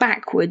worked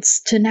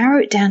backwards to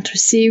narrow it down to a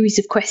series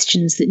of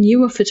questions that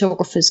newer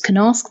photographers can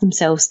ask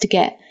themselves to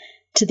get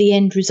to the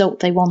end result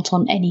they want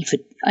on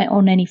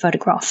any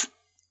photograph.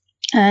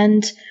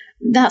 And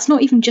that's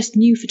not even just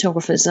new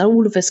photographers.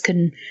 All of us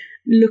can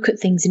look at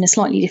things in a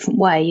slightly different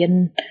way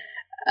and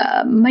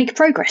make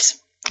progress.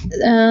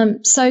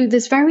 So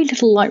there's very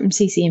little Lightroom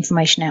CC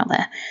information out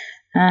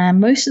there.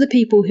 Most of the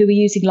people who are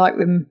using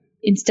Lightroom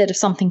instead of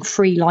something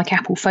free like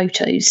Apple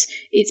Photos,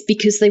 it's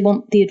because they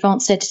want the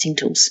advanced editing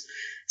tools.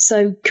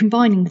 So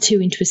combining the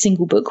two into a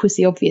single book was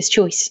the obvious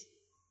choice.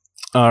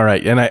 All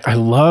right. And I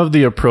love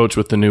the approach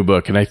with the new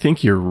book. And I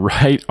think you're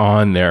right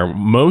on there.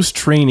 Most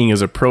training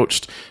is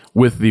approached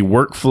with the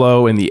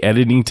workflow and the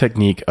editing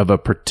technique of a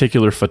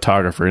particular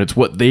photographer. And it's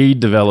what they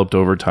developed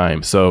over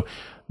time. So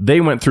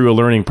they went through a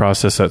learning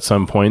process at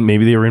some point.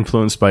 Maybe they were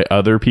influenced by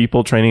other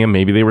people training them.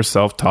 Maybe they were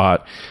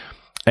self-taught.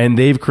 And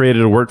they've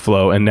created a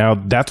workflow. And now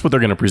that's what they're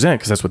going to present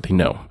because that's what they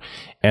know.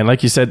 And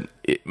like you said,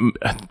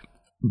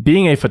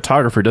 being a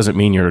photographer doesn't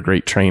mean you're a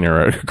great trainer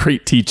or a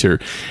great teacher.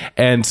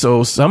 And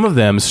so some of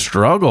them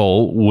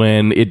struggle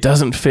when it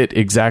doesn't fit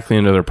exactly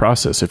into their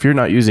process. If you're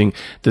not using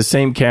the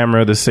same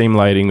camera, the same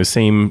lighting, the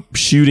same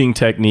shooting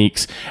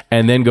techniques,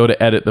 and then go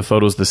to edit the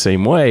photos the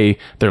same way,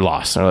 they're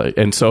lost.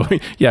 And so,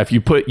 yeah, if you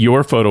put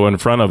your photo in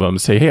front of them,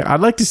 say, hey, I'd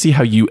like to see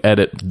how you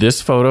edit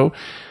this photo.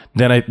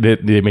 Then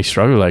they may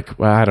struggle like,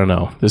 well, I don't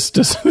know, this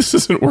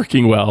isn't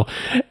working well.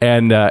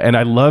 And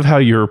I love how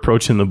your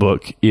approach in the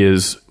book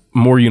is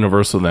more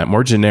universal than that,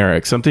 more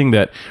generic, something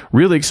that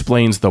really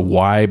explains the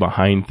why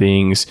behind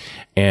things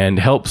and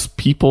helps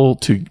people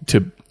to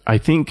I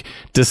think,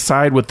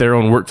 decide what their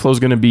own workflow is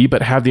going to be,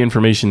 but have the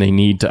information they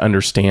need to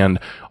understand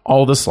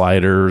all the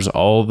sliders,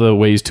 all the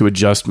ways to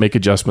make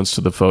adjustments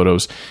to the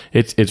photos.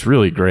 It's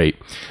really great.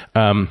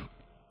 And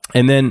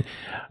then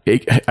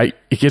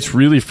it gets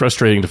really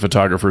frustrating to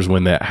photographers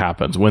when that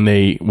happens. When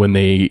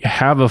they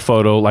have a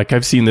photo, like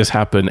I've seen this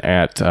happen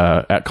at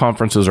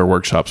conferences or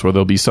workshops, where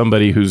there'll be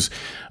somebody who's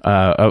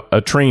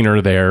a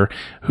trainer there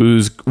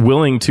who's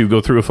willing to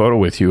go through a photo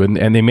with you,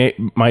 and they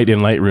might in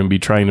Lightroom be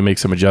trying to make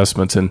some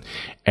adjustments, and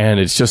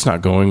it's just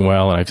not going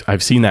well. And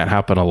I've seen that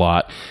happen a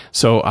lot.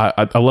 So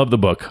I love the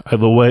book.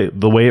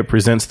 The way it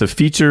presents the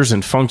features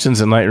and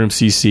functions in Lightroom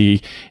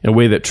CC in a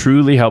way that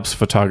truly helps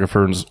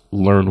photographers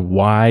learn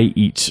why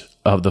each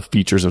of the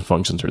features and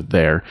functions are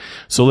there.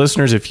 So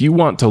listeners, if you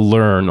want to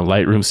learn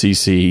Lightroom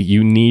CC,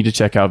 you need to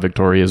check out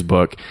Victoria's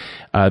book.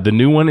 The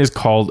new one is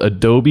called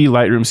Adobe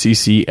Lightroom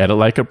CC Edit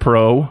Like a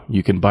Pro.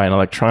 You can buy an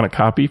electronic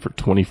copy for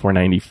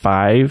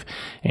 $24.95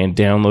 and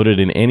download it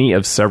in any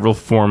of several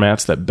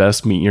formats that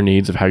best meet your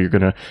needs of how you're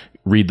going to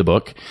read the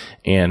book.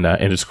 And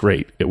it's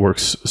great. It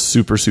works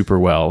super, super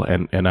well.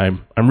 And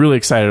I'm really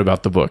excited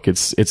about the book.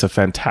 It's a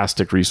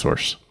fantastic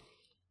resource.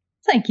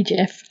 Thank you,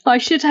 Jeff. I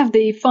should have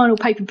the final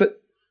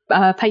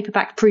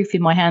paperback proof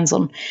in my hands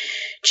on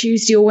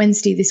Tuesday or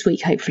Wednesday this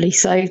week, hopefully.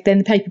 So then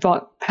the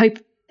paperbacks,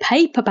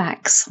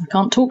 I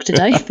can't talk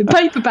today, the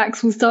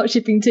paperbacks will start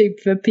shipping too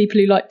for people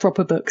who like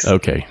proper books.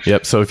 Okay.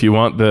 Yep. So if you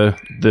want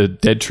the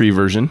Dead Tree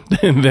version,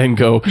 then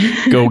go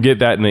get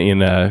that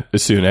in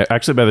soon.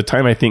 Actually, by the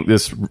time I think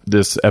this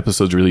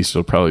episode's released,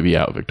 it'll probably be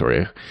out,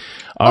 Victoria.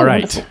 All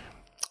right. Wonderful.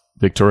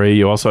 Victoria,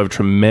 you also have a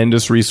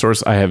tremendous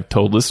resource I have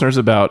told listeners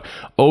about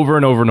over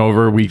and over and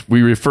over. We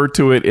refer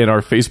to it in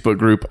our Facebook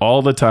group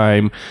all the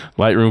time,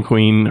 Lightroom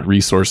Queen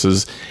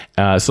resources.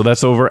 So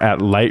that's over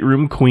at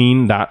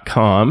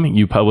lightroomqueen.com.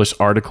 You publish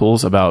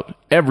articles about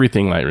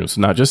everything Lightroom.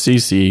 So not just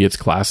CC, it's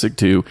Classic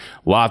too.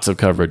 Lots of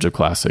coverage of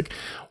Classic.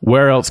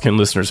 Where else can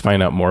listeners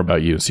find out more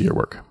about you and see your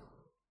work?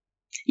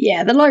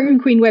 Yeah, the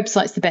Lightroom Queen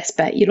website's the best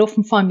bet. You'll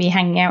often find me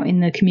hanging out in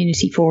the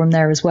community forum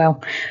there as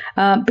well.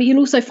 But you'll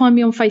also find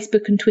me on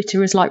Facebook and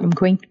Twitter as Lightroom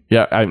Queen.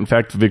 Yeah, in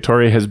fact,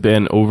 Victoria has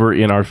been over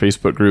in our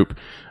Facebook group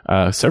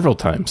several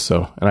times.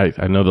 And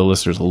I know the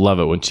listeners love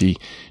it when she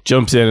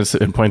jumps in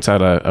and points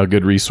out a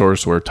good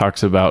resource or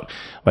talks about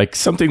like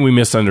something we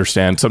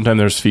misunderstand. Sometimes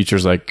there's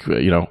features like,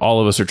 all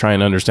of us are trying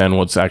to understand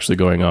what's actually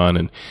going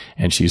on,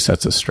 and she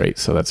sets us straight.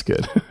 So that's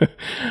good.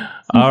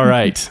 All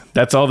right.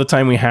 That's all the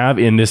time we have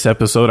in this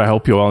episode. I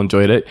hope you all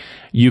enjoyed it.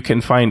 You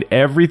can find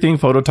everything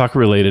Photo Taco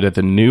related at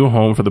the new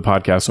home for the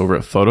podcast over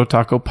at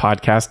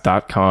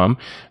phototacopodcast.com.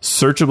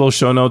 Searchable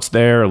show notes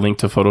there, a link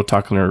to Photo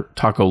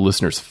Taco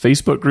listeners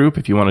Facebook group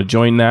if you want to to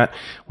join that.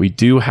 We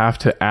do have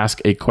to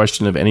ask a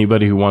question of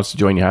anybody who wants to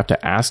join. You have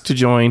to ask to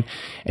join,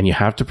 and you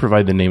have to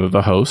provide the name of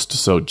the host.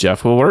 So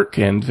Jeff will work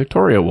and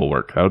Victoria will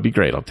work. That would be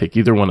great. I'll take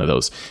either one of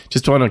those.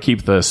 Just want to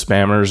keep the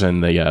spammers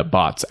and the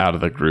bots out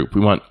of the group.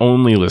 We want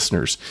only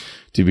listeners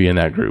to be in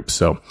that group.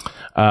 So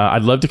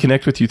I'd love to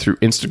connect with you through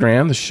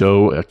Instagram. The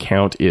show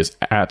account is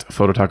at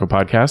Phototaco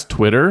Podcast,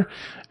 Twitter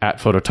at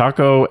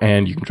Phototaco,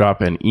 and you can drop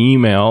an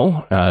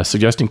email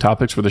suggesting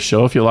topics for the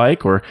show if you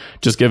like, or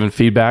just giving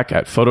feedback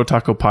at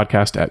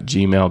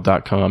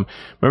phototacopodcast@gmail.com.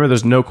 Remember,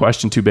 there's no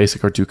question too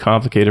basic or too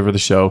complicated for the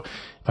show.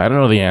 If I don't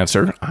know the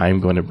answer, I'm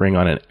going to bring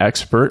on an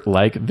expert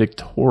like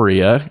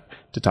Victoria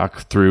to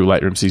talk through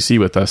Lightroom CC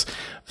with us.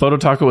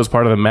 Phototaco is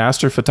part of the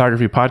Master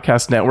Photography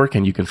Podcast Network,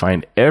 and you can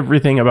find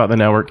everything about the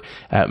network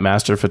at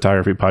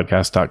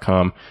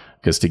masterphotographypodcast.com,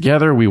 because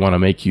together we want to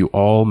make you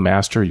all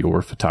master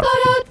your photography.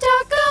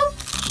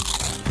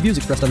 The views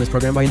expressed on this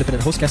program by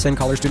independent host guests and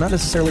callers do not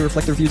necessarily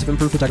reflect the views of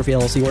Improved Photography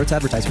LLC or its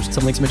advertisers.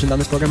 Some links mentioned on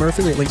this program are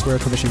affiliate links where a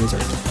permission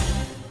reserved.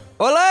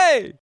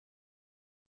 Olé!